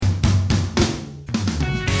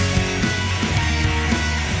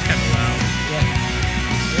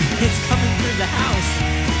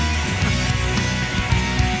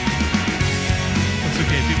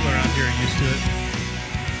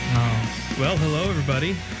hello,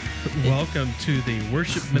 everybody. Welcome to the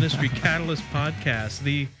Worship Ministry Catalyst Podcast,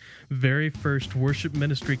 the very first Worship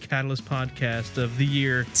Ministry Catalyst podcast of the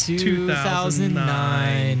year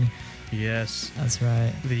 2009. Yes. That's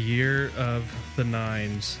right. The year of the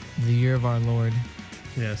nines. The year of our Lord.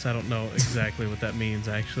 Yes, I don't know exactly what that means,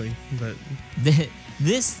 actually, but...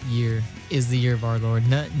 This year is the year of our Lord.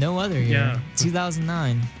 No other year. Yeah.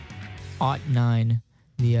 2009. Ought 9.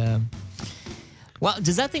 Well,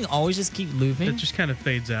 does that thing always just keep looping? It just kind of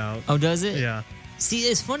fades out. Oh, does it? Yeah. See,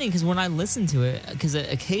 it's funny because when I listen to it, because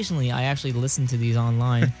occasionally I actually listen to these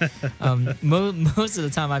online. Most of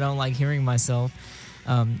the time I don't like hearing myself,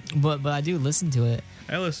 but I do listen to it.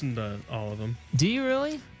 I listen to all of them. Do you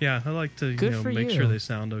really? Yeah, I like to make sure they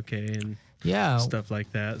sound okay and stuff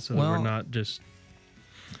like that, so that we're not just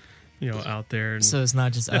out there. And so it's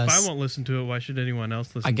not just us. If I won't listen to it, why should anyone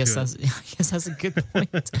else listen to it? I guess that's a good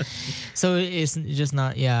point. So it's just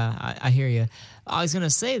not. Yeah, I hear you. I was gonna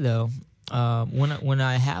say though, when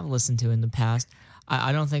I have listened to it in the past,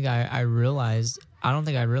 I don't think I realized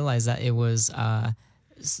that it was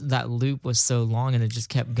that loop was so long and it just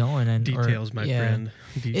kept going. And details, my friend.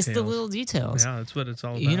 Details. It's the little details. Yeah, that's what it's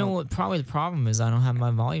all about. You know what? Probably the problem is I don't have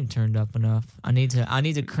my volume turned up enough. I need to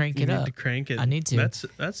crank it up. You need to crank it. I need to.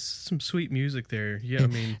 That's some sweet music there. Yeah, I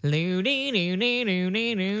mean. Thank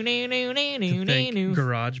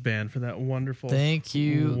GarageBand for that wonderful. Thank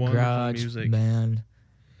you, GarageBand.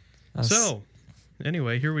 So,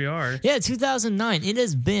 anyway, here we are. Yeah, 2009. It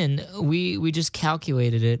has been. We just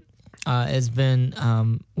calculated it. It's been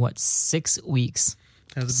 6 weeks?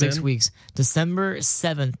 Has it 6 been? weeks. December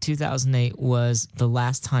 7th, 2008 was the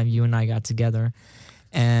last time you and I got together,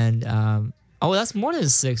 and that's more than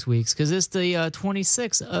 6 weeks because it's the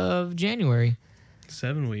 26th of January.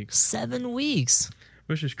 7 weeks. 7 weeks.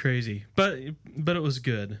 Which is crazy, but it was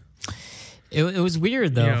good. It was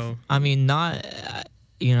weird though. I mean, not.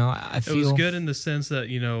 I feel it was good in the sense that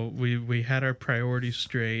we had our priorities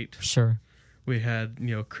straight. Sure. We had,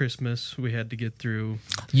 Christmas we had to get through.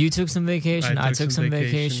 You took some vacation. I took some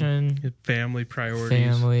vacation. Family priorities.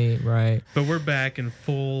 Family, right. But we're back in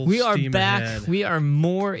full We are steam back. ahead. We are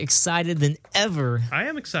more excited than ever. I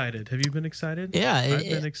am excited. Have you been excited? Yeah. I've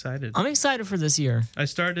been excited. I'm excited for this year. I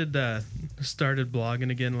started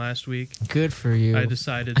blogging again last week. Good for you. I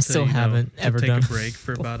decided I still haven't ever take done a break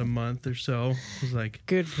for about a month or so. It was like...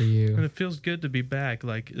 Good for you. And it feels good to be back.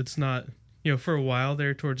 Like, it's not... for a while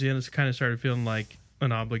there towards the end, it's kind of started feeling like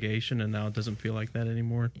an obligation, and now it doesn't feel like that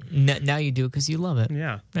anymore. Now you do it because you love it.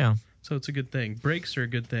 Yeah. Yeah. So it's a good thing. Breaks are a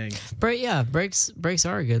good thing. Breaks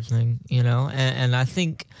are a good thing, and I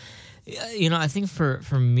think,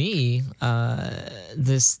 for me,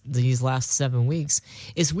 these last 7 weeks,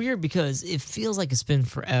 it's weird because it feels like it's been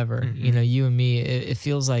forever. Mm-hmm. You and me, it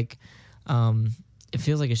feels like,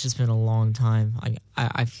 it's just been a long time.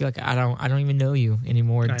 I feel like I don't even know you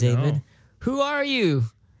anymore, David. Know. Who are you?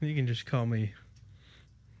 You can just call me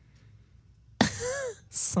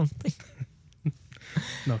something.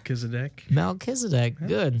 Melchizedek. Melchizedek.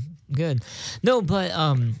 Yeah. Good. No, but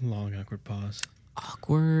long awkward pause.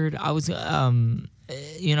 Awkward. I was I'm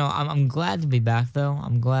glad to be back though.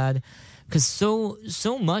 I'm glad because so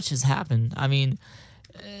much has happened. I mean,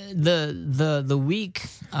 the week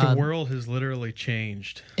the world has literally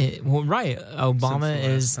changed. Right. Obama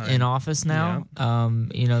is in office now.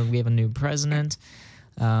 Yeah. We have a new president.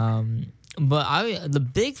 But the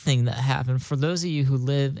big thing that happened for those of you who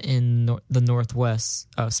live in the Northwest,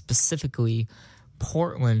 specifically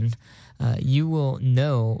Portland, you will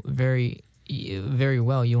know very, very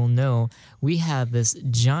well. You will know we have this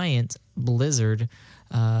giant blizzard,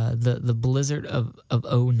 the blizzard of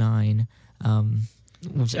 2009. And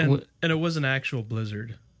it was an actual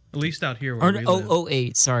blizzard, at least out here where we live.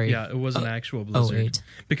 2008, sorry. Yeah, it was an actual blizzard. 2008.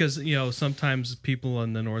 Because, sometimes people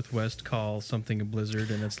in the Northwest call something a blizzard,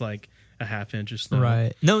 and it's like a half inch of snow.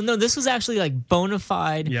 Right. No, this was actually like bona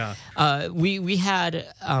fide. Yeah. We had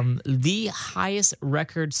the highest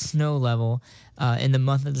record snow level in the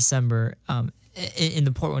month of December in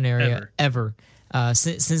the Portland area ever.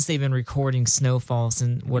 Since they've been recording snowfall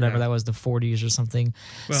since whatever that was, the 40s or something.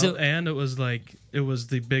 Well, and it was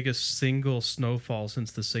the biggest single snowfall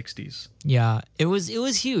since the 60s. Yeah, it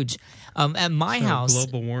was huge. At my house,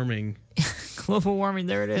 global warming. Global warming.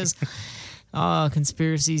 There it is.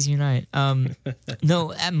 Conspiracies unite.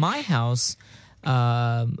 No, at my house,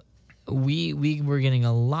 we were getting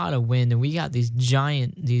a lot of wind, and we got these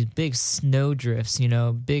big snow drifts.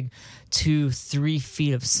 Big 2-3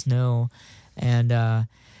 feet of snow. And,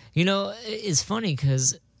 it's funny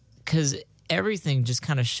because everything just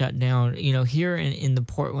kind of shut down. Here in the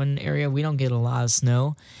Portland area, we don't get a lot of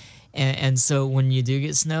snow. And so when you do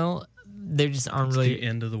get snow, there just aren't It's really the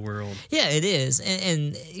end of the world. Yeah, it is,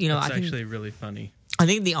 and you know, It's I think actually really funny. I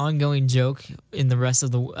think the ongoing joke in the rest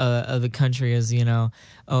of the country is, you know,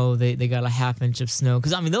 oh, they got a half inch of snow,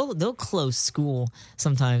 because I mean they'll close school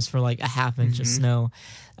sometimes for like a half inch of snow,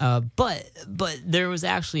 but there was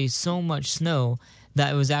actually so much snow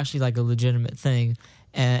that it was actually like a legitimate thing.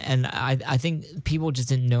 And I think people just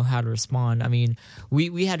didn't know how to respond. I mean,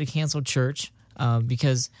 we had to cancel church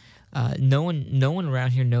because no one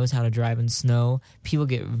around here knows how to drive in snow. People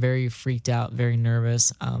get very freaked out, very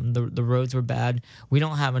nervous. The roads were bad. We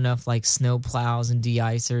don't have enough like snow plows and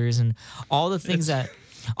de-icers and all the things that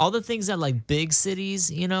like big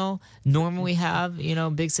cities, you know, normally have, you know,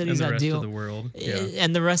 big cities And the that rest deal of the world. Yeah.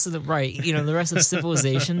 and the rest of the the rest of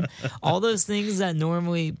civilization, all those things that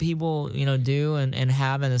normally people, you know, do and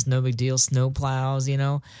have, and it's no big deal. Snow plows, you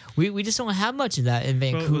know, we just don't have much of that in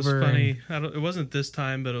Vancouver. Well, it was funny. It wasn't this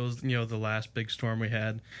time, but it was, you know, the last big storm we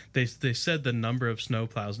had. They said the number of snow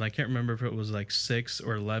plows, and I can't remember if it was like 6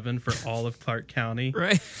 or 11 for all of Clark County.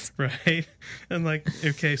 Right. Right. And like,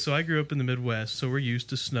 okay, so I grew up in the Midwest, so we're used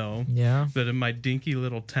to snow. Yeah. But in my dinky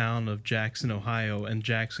little town of Jackson, Ohio, and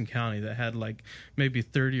Jackson County, that had like maybe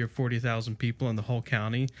 30 or 40,000 people in the whole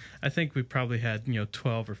county, I think we probably had, you know,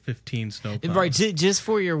 12 or 15 snow plows. Right, just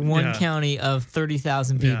for your one county of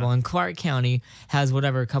 30,000 people, and Clark County has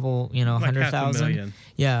whatever, a couple, you know, Like 100,000.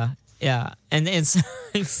 500,000. Yeah, and so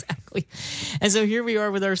exactly, and so here we are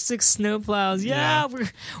with our 6 snow plows. Yeah.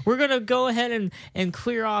 We're gonna go ahead and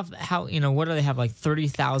clear off how, you know, what do they have, like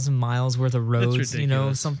 30,000 miles worth of roads, you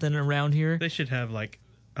know, something around here. They should have like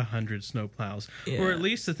 100 snow plows, Yeah. or at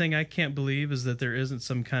least the thing I can't believe is that there isn't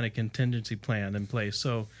some kind of contingency plan in place.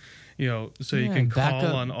 So, you know, so you can call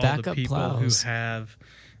on all the people plows. who have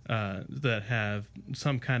that have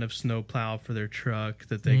some kind of snow plow for their truck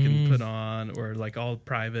that they can put on, or like all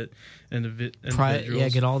private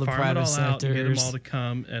individuals. Get all the farm private it all out and get them sectors. all to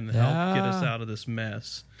come and help get us out of this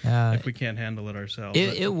mess if we can't handle it ourselves.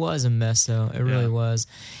 It was a mess, though. It really was.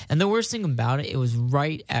 And the worst thing about it, it was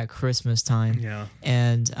right at Christmas time. Yeah.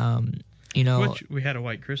 And you know, Which we had a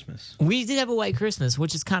white Christmas. we did have a white Christmas,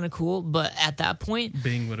 which is kind of cool. But at that point,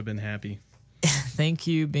 Bing would have been happy. thank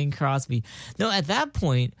you, Bing Crosby. No, at that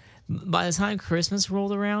point, by the time Christmas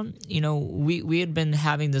rolled around, you know, we had been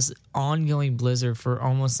having this ongoing blizzard for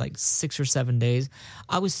almost like 6 or 7 days.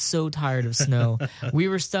 I was so tired of snow. We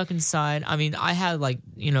were stuck inside. I mean, I had like,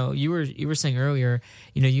 you know, you were saying earlier,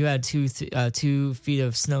 you know, you had 2 feet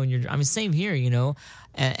of snow in your. I mean, same here, you know.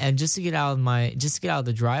 And just to get out of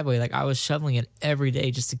the driveway, like I was shoveling it every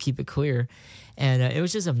day just to keep it clear, and it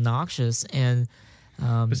was just obnoxious. And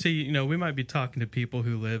But see, you know, we might be talking to people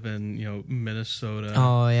who live in, you know, Minnesota.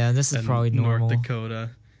 oh yeah, this is and probably normal. North Dakota,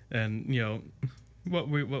 and you know, what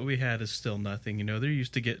we had is still nothing. You know, they're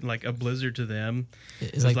used to get like a blizzard to them.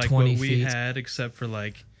 It's like 20 what we feet. had, except for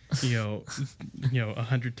like, you know,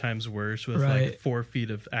 100 times worse with Right. like 4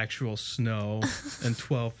 feet of actual snow and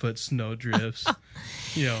 12-foot snow drifts.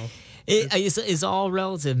 You know. It's all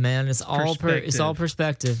relative, man. It's all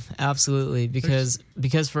perspective. Absolutely, because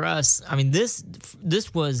for us, I mean, this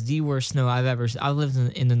was the worst snow I've ever. I've lived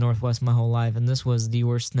in the Northwest my whole life, and this was the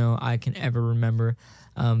worst snow I can ever remember.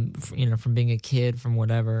 You know, from being a kid, from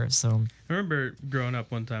whatever. So I remember growing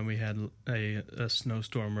up one time we had a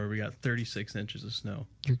snowstorm where we got 36 inches of snow.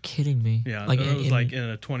 you're kidding me. Yeah, like it was like in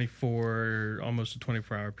a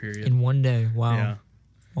 24-hour period. in one day. Wow. Yeah.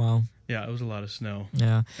 Wow. Yeah, it was a lot of snow.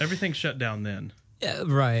 Yeah. Everything shut down then. Yeah,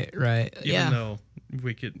 right. Even though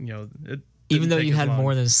we could, you know, even though you had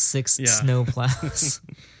more than 6 snow plows.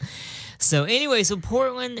 So anyway, so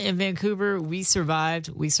Portland and Vancouver, we survived.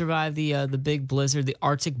 We survived the big blizzard, the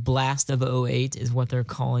Arctic blast of '08 is what they're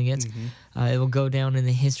calling it. It will go down in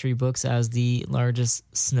the history books as the largest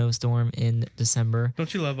snowstorm in December.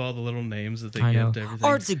 Don't you love all the little names that they I give know. to everything?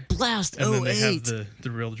 Arctic blast and 08. then they have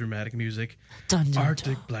the real dramatic music. Dun, dun,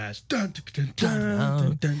 Arctic dun. blast. Dun, dun, dun, dun,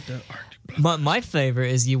 dun, dun, dun, Arctic blast. My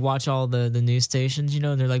favorite is you watch all the news stations, you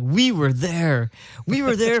know, and they're like, we were there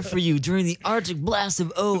for you during the Arctic blast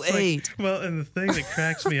of 08. Well, and the thing that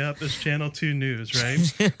cracks me up is Channel 2 News,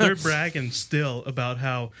 right? They're bragging still about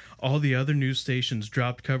how all the other news stations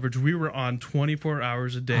dropped coverage. We were on 24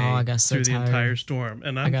 hours a day I got so through the tired. entire storm.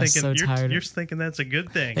 And I'm got thinking, so tired. you're thinking that's a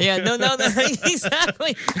good thing. Yeah, no,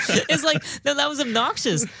 exactly. It's like, no, that was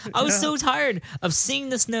obnoxious. I was so tired of seeing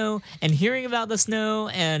the snow and hearing about the snow,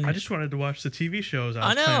 and I just wanted to watch the TV shows I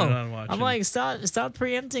I was planning know. on watching. I'm like, stop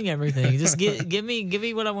preempting everything. Just give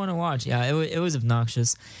me what I want to watch. Yeah, it was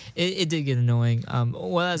obnoxious. It did get annoying.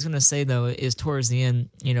 What I was gonna say though is towards the end,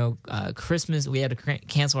 you know, Christmas, we had to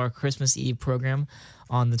cancel our Christmas Eve program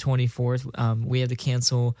on the 24th. We had to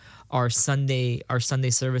cancel our Sunday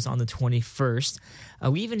service on the 21st.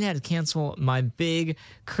 We even had to cancel my big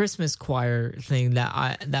Christmas choir thing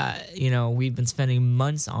that we've been spending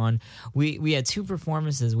months on. We had 2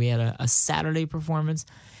 performances. We had a Saturday performance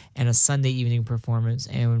and a Sunday evening performance,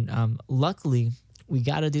 and luckily we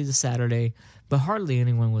got to do the Saturday, but hardly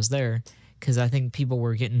anyone was there because I think people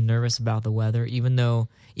were getting nervous about the weather, even though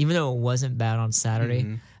it wasn't bad on Saturday.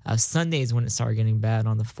 Mm-hmm. Sunday is when it started getting bad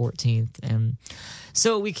on the 14th, and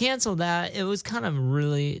so we canceled that. It was kind of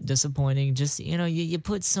really disappointing. Just you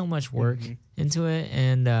put so much work into it,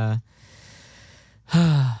 and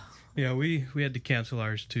yeah, we had to cancel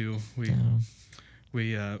ours too.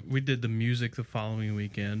 We did the music the following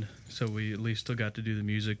weekend, so we at least still got to do the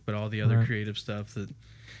music, but all the other creative stuff that,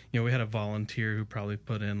 we had a volunteer who probably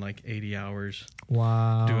put in like 80 hours.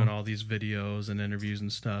 Wow. Doing all these videos and interviews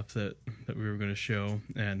and stuff that we were going to show,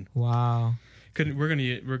 and wow. We're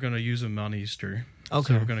gonna use them on Easter.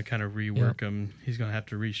 Okay. So we're gonna kind of rework them. He's gonna have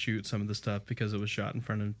to reshoot some of the stuff because it was shot in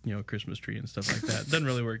front of a Christmas tree and stuff like that. Doesn't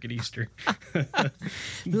really work at Easter. but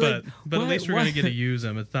at least we're gonna get to use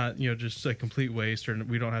them. It's not just a complete waste, or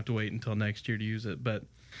we don't have to wait until next year to use it. But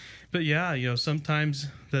yeah, sometimes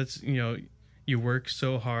that's you work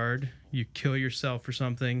so hard, you kill yourself for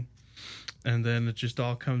something, and then it just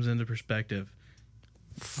all comes into perspective.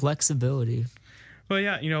 Flexibility. Well,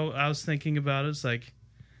 yeah, I was thinking about it. It's like,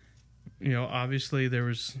 obviously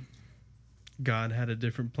God had a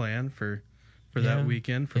different plan for that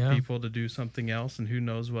weekend for people to do something else, and who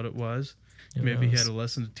knows what it was. Maybe he had a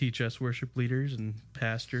lesson to teach us worship leaders and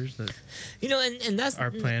pastors that and that's our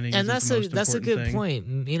planning. And that's a good thing. point.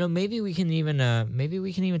 Maybe we can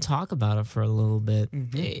even talk about it for a little bit,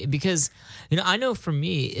 because I know for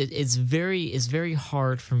me it's very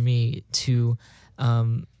hard for me to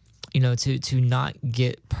to not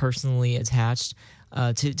get personally attached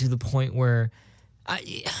to the point where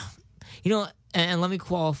and let me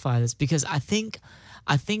qualify this, because I think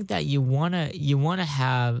that you wanna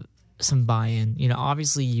have some buy-in.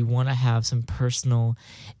 Obviously you want to have some personal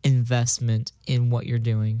investment in what you're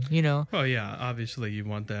doing. Well, yeah, obviously you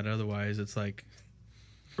want that. Otherwise, it's like,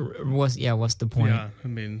 what's the point? Yeah, I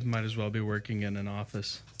mean, might as well be working in an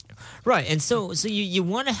office. Right, and so you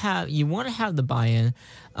want to have the buy-in,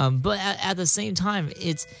 but at the same time,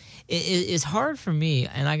 it's hard for me,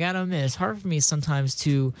 and I gotta admit, it's hard for me sometimes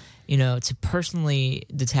to personally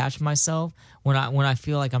detach myself when I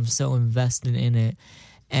feel like I'm so invested in it,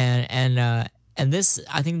 and this,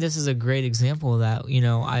 I think this is a great example of that.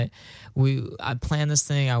 I plan this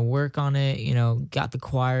thing, I work on it, got the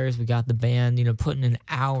choirs, we got the band, putting in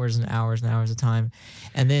hours and hours and hours of time.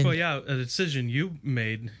 And then, well, yeah, a decision you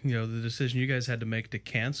made, the decision you guys had to make to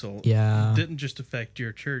cancel, didn't just affect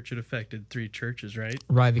your church, it affected 3 churches, right?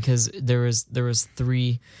 Right, because there was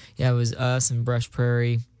 3, it was us and Brush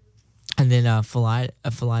Prairie, and then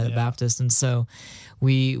Philida Baptist, and so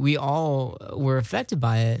we all were affected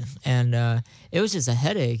by it, and it was just a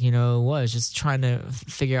headache. It was just trying to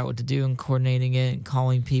figure out what to do and coordinating it and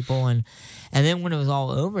calling people, and then when it was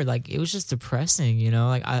all over, like, it was just depressing.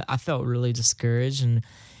 Like, I felt really discouraged, and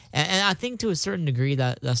I think to a certain degree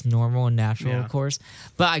that's normal and natural, of course.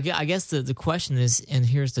 But I guess the question is, and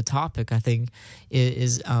here's the topic, I think,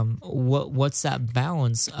 is what's that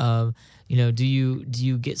balance of, do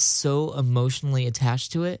you get so emotionally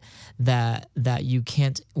attached to it that you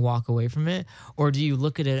can't walk away from it, or do you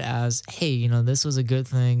look at it as, hey, this was a good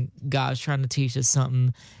thing, God's trying to teach us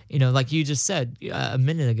something, like you just said a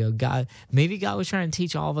minute ago, God was trying to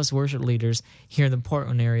teach all of us worship leaders here in the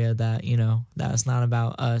Portland area that that it's not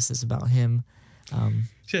about us, it's about Him.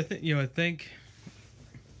 See, I think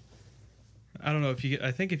I don't know if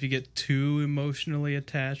if you get too emotionally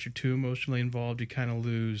attached or too emotionally involved, you kind of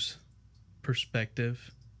lose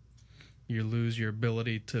perspective. You lose your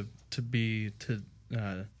ability to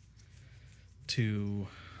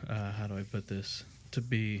how do I put this, to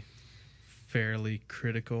be fairly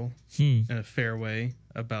critical in a fair way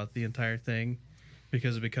about the entire thing,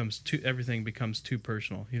 because everything becomes too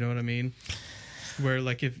personal. You know what I mean? Where,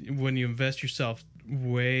 like, when you invest yourself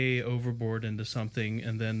way overboard into something,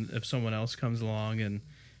 and then if someone else comes along and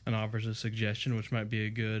offers a suggestion, which might be a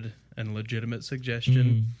good and legitimate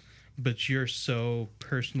suggestion, but you're so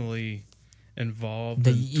personally involved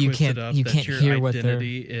that and you twisted can't up you that can't your hear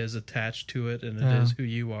identity is attached to it, and it is who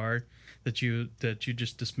you are, that you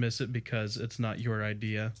just dismiss it because it's not your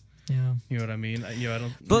idea. Yeah. You know what I mean? I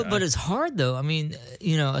don't. But it's hard though. I mean,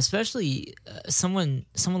 especially someone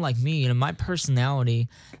like me. My personality.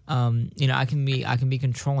 I can be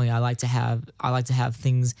controlling. I like to have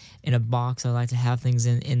things in a box. I like to have things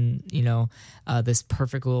in this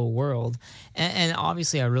perfect little world. And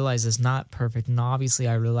obviously, I realize it's not perfect, and obviously,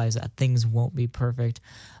 I realize that things won't be perfect.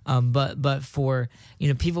 But for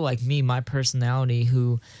people like me, my personality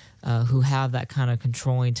who have that kind of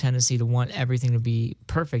controlling tendency to want everything to be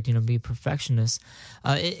perfect, be perfectionists.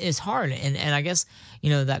 It's hard. And I guess,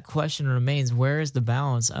 that question remains, where is the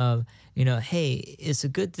balance of, hey, it's a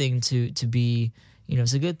good thing to be,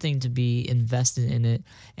 it's a good thing to be invested in it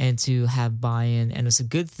and to have buy-in. And it's a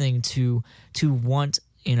good thing to want,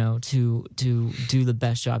 to do the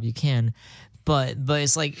best job you can. But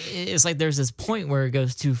it's like there's this point where it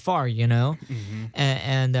goes too far, Mm-hmm.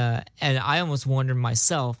 And I almost wondered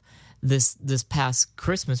myself, this past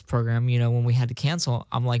Christmas program, when we had to cancel,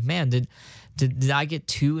 I'm like, man, did I get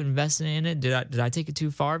too invested in it? Did I take it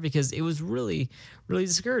too far? Because it was really, really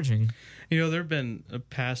discouraging. There have been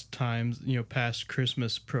past times, past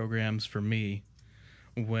Christmas programs for me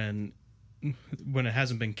when it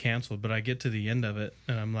hasn't been canceled, but I get to the end of it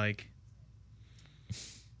and I'm like,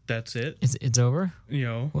 that's it. It's over.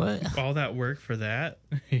 What? All that work for that.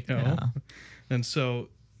 Yeah. And so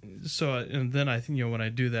and then I think when I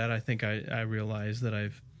do that, I think I realize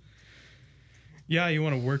that you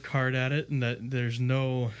want to work hard at it, and that there's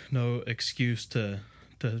no excuse to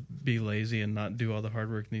be lazy and not do all the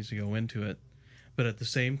hard work that needs to go into it. But at the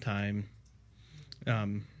same time,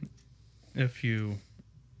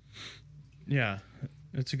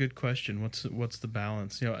 it's a good question. What's the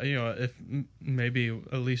balance? If maybe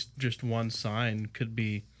at least just one sign could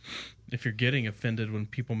be, if you're getting offended when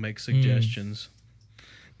people make suggestions,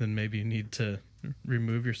 then maybe you need to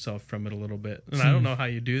remove yourself from it a little bit. And I don't know how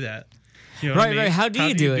you do that. Right. How do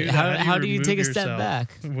you do it? How do you take a step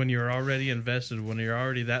back when you're already invested? When you're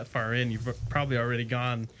already that far in, you've probably already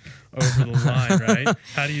gone over the line, right?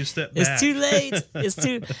 How do you step back? It's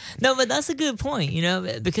too late. No, but that's a good point.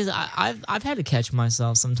 Because I've had to catch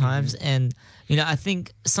myself sometimes, and I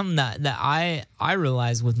think something that I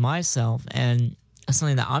realize with myself, and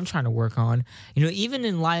something that I'm trying to work on, even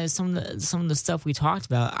in light of some of the stuff we talked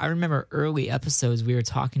about. I remember early episodes we were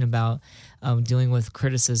talking about dealing with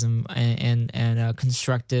criticism and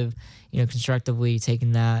constructively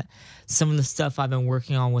taking that. Some of the stuff I've been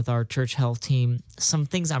working on with our church health team, some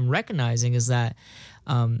things I'm recognizing is that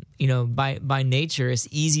by nature it's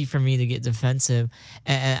easy for me to get defensive,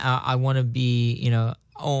 and I want to be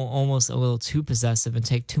almost a little too possessive and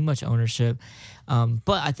take too much ownership.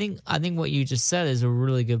 But I think what you just said is a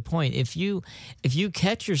really good point. If you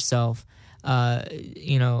catch yourself,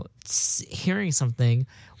 hearing something,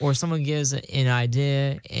 or someone gives an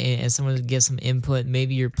idea and someone gives some input,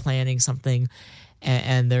 maybe you're planning something,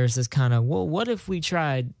 and there's this kind of, well, what if we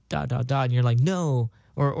tried ... and you're like, no,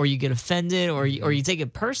 or you get offended, or you take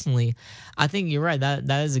it personally. I think you're right.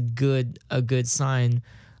 That is a good sign.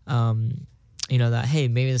 That, hey,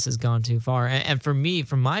 maybe this has gone too far. And for me,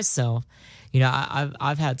 for myself,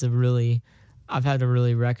 I've had to really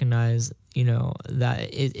recognize, that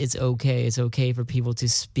it's okay. It's okay for people to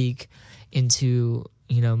speak into,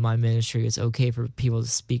 my ministry. It's okay for people to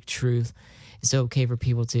speak truth. It's okay for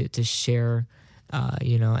people to share,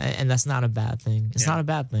 and that's not a bad thing. It's not a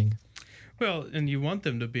bad thing. Well, and you want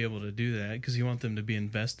them to be able to do that because you want them to be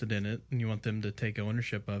invested in it, and you want them to take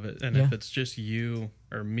ownership of it. And if it's just you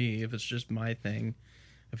or me, if it's just my thing,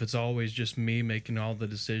 if it's always just me making all the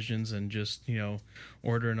decisions and just,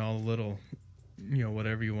 ordering all the little,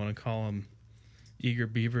 whatever you want to call them, eager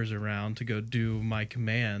beavers around to go do my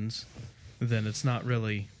commands, then there's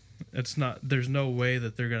no way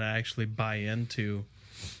that they're going to actually buy into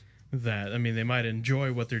that. I mean, they might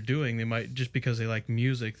enjoy what they're doing. They might, just because they like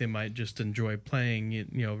music, they might just enjoy playing it,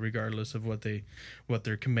 regardless of what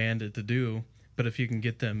they're commanded to do. But if you can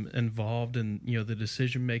get them involved in, the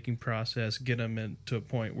decision-making process, get them to a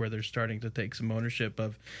point where they're starting to take some ownership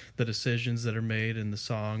of the decisions that are made and the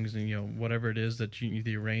songs and, whatever it is that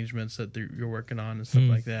the arrangements that you're working on and stuff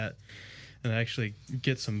like that, and actually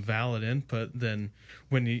get some valid input, then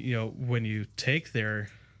when you take their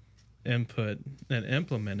input and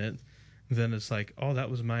implement it, then it's like, oh, that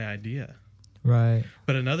was my idea. Right.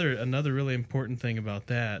 But another really important thing about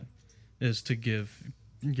that is to give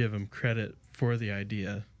them credit for the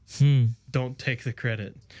idea. Don't take the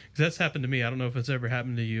credit, because that's happened to me. I don't know if it's ever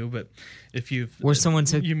happened to you, but if where someone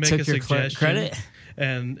took your credit,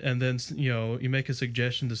 and then you make a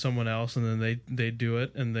suggestion to someone else, and then they do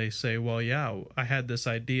it, and they say, well, yeah, I had this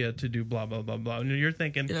idea to do blah blah blah blah, and you're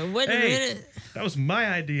thinking, wait a minute, that was my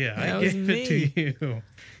idea. I gave it to you.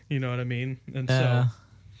 You know what I mean? And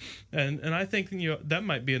and I think that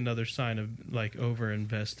might be another sign of like over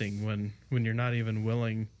investing when you're not even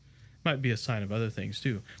willing. Might be a sign of other things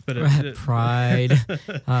too, but pride.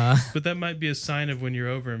 But that might be a sign of when you're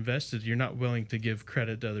over invested. You're not willing to give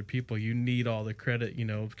credit to other people. You need all the credit,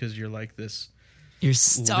 because you're like this. You're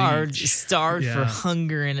starved for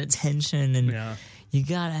hunger and attention, and you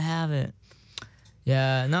gotta have it.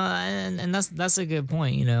 Yeah, no, and that's a good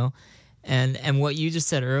point, and what you just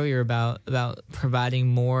said earlier about providing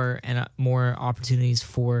more opportunities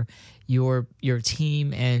for your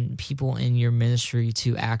team and people in your ministry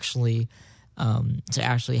to actually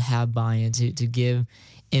have buy-in, to give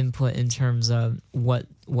input in terms of what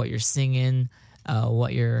you're singing,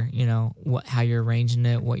 what you're how you're arranging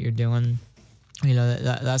it, what you're doing.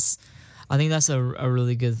 That's I think that's a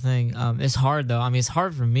really good thing. It's hard though. I mean, it's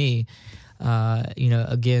hard for me.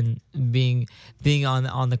 Again, being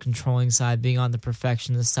on the controlling side, being on the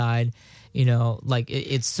perfectionist side,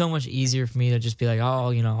 it's so much easier for me to just be like,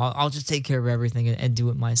 I'll just take care of everything and do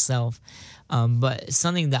it myself. But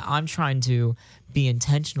something that I'm trying to be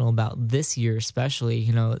intentional about this year, especially,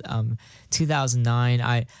 2009,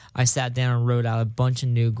 I sat down and wrote out a bunch of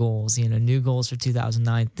new goals for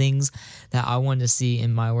 2009, things that I wanted to see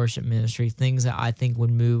in my worship ministry, things that I think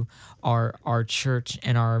would move our church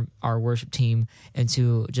and our worship team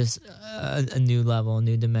into just a new level, a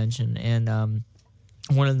new dimension. And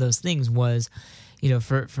one of those things was,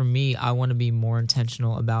 for me, I want to be more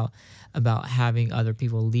intentional about having other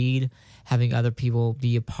people lead, having other people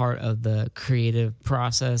be a part of the creative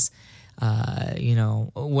process,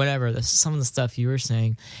 whatever, some of the stuff you were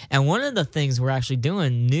saying. And one of the things we're actually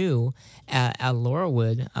doing new at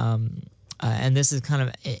Laurelwood, and this is kind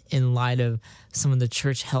of in light of some of the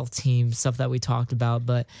church health team stuff that we talked about,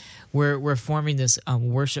 but we're forming this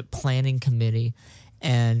worship planning committee.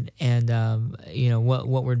 And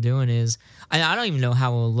what we're doing is, I don't even know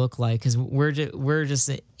how it will look like, because we're just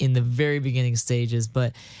in the very beginning stages,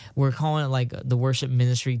 but we're calling it like the worship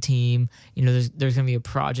ministry team. There's going to be a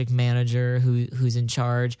project manager who's in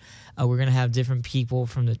charge. We're going to have different people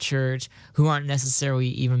from the church who aren't necessarily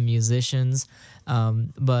even musicians,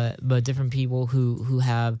 but different people who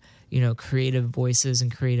have creative voices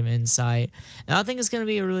and creative insight. And I think it's going to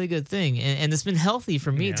be a really good thing. And it's been healthy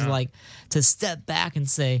for me to step back and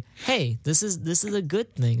say, hey, this is a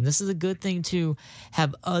good thing. This is a good thing to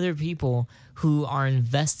have other people who are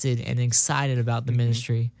invested and excited about the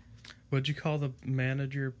ministry. What'd you call the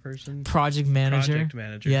manager person? Project manager. Project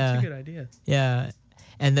manager. Yeah. That's a good idea. Yeah.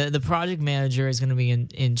 And the project manager is going to be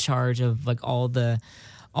in charge of like all the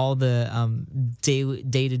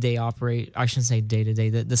day-to-day I shouldn't say day-to-day,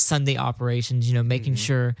 the Sunday operations, making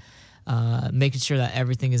sure that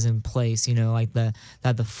everything is in place, like that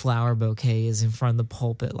the flower bouquet is in front of the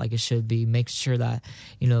pulpit like it should be, making sure that,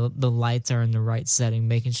 the lights are in the right setting,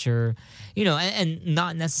 making sure, and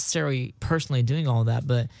not necessarily personally doing all that,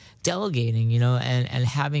 but delegating, and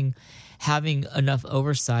having enough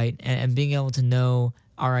oversight and being able to know,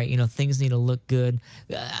 all right, things need to look good.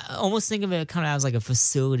 Almost think of it kind of as like a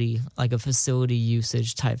facility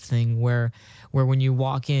usage type thing, where when you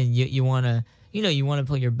walk in, you want to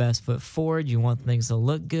put your best foot forward. You want things to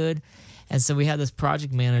look good. And so we have this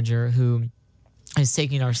project manager who is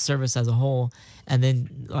taking our service as a whole and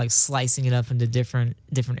then like slicing it up into different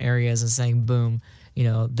areas and saying, boom,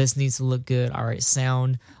 this needs to look good. All right,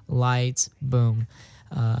 sound, lights, boom.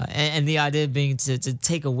 And the idea being to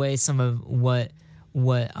take away some of what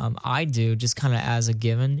I do just kind of as a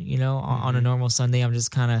given, on a normal Sunday. I'm just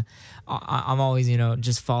kind of, I'm always,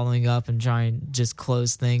 just following up and trying to just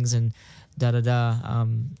close things and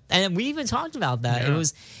and we even talked about that. Yeah.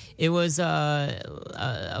 It was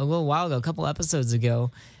a little while ago, a couple episodes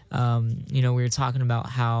ago. We were talking about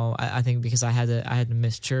how I think because I had to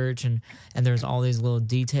miss church and there's all these little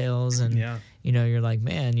details and you're like,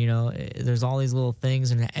 man, there's all these little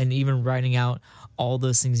things and even writing out all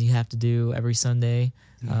those things you have to do every Sunday.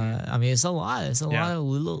 I mean, it's a lot. It's a lot of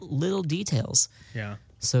little details. Yeah.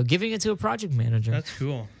 So giving it to a project manager. That's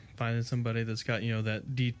cool. Finding somebody that's got,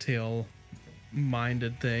 that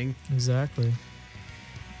detail-minded thing. Exactly.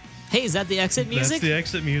 Hey, is that the exit music? That's the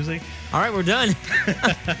exit music. All right, we're done.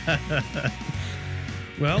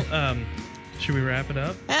 Well, should we wrap it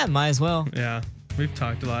up? Yeah, might as well. Yeah, we've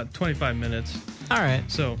talked a lot. 25 minutes. All right.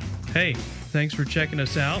 So, hey, thanks for checking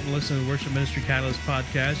us out and listening to the Worship Ministry Catalyst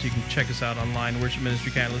podcast. You can check us out online,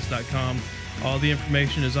 worshipministrycatalyst.com. All the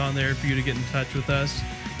information is on there for you to get in touch with us.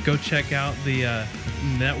 Go check out the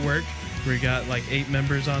network. We got like 8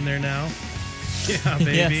 members on there now. Yeah,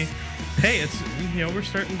 baby. Yes. Hey, it's we're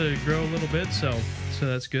starting to grow a little bit, so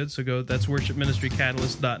that's good. So that's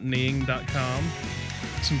worshipministrycatalyst.ning.com.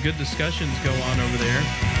 some good discussions go on over there.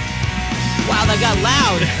 Wow, that got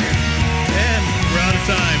loud. And we're out of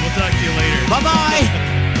time. We'll talk to you later. Bye-bye.